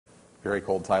Very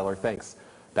cold, Tyler. Thanks.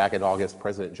 Back in August,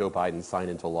 President Joe Biden signed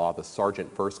into law the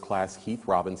Sergeant First Class Heath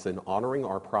Robinson Honoring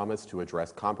Our Promise to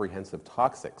Address Comprehensive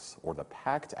Toxics, or the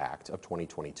PACT Act of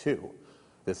 2022.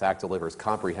 This act delivers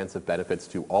comprehensive benefits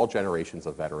to all generations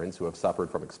of veterans who have suffered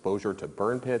from exposure to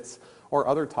burn pits or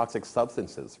other toxic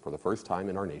substances for the first time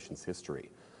in our nation's history.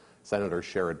 Senator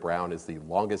Sherrod Brown is the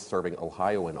longest-serving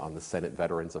Ohioan on the Senate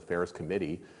Veterans Affairs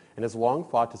Committee and has long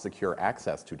fought to secure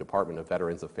access to Department of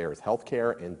Veterans Affairs health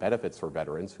care and benefits for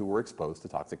veterans who were exposed to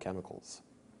toxic chemicals.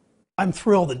 I'm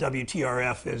thrilled that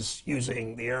WTRF is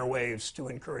using the airwaves to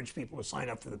encourage people to sign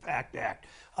up for the PACT Act.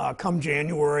 Come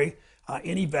January,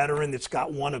 any veteran that's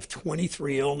got one of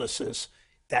 23 illnesses,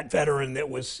 that veteran that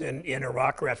was in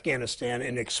Iraq or Afghanistan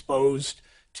and exposed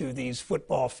to these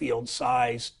football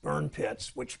field-sized burn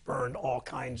pits, which burned all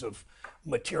kinds of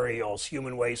materials,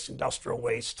 human waste, industrial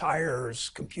waste, tires,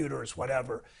 computers,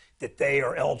 whatever, that they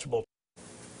are eligible.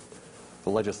 The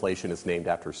legislation is named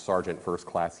after Sergeant First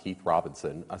Class Heath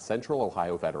Robinson, a Central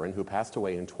Ohio veteran who passed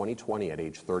away in 2020 at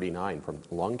age 39 from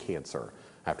lung cancer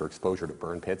after exposure to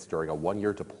burn pits during a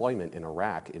one-year deployment in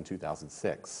Iraq in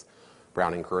 2006.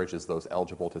 Brown encourages those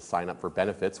eligible to sign up for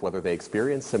benefits whether they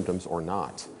experience symptoms or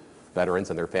not. Veterans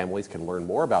and their families can learn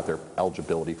more about their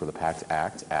eligibility for the PACT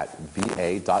Act at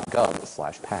va.gov/PACT.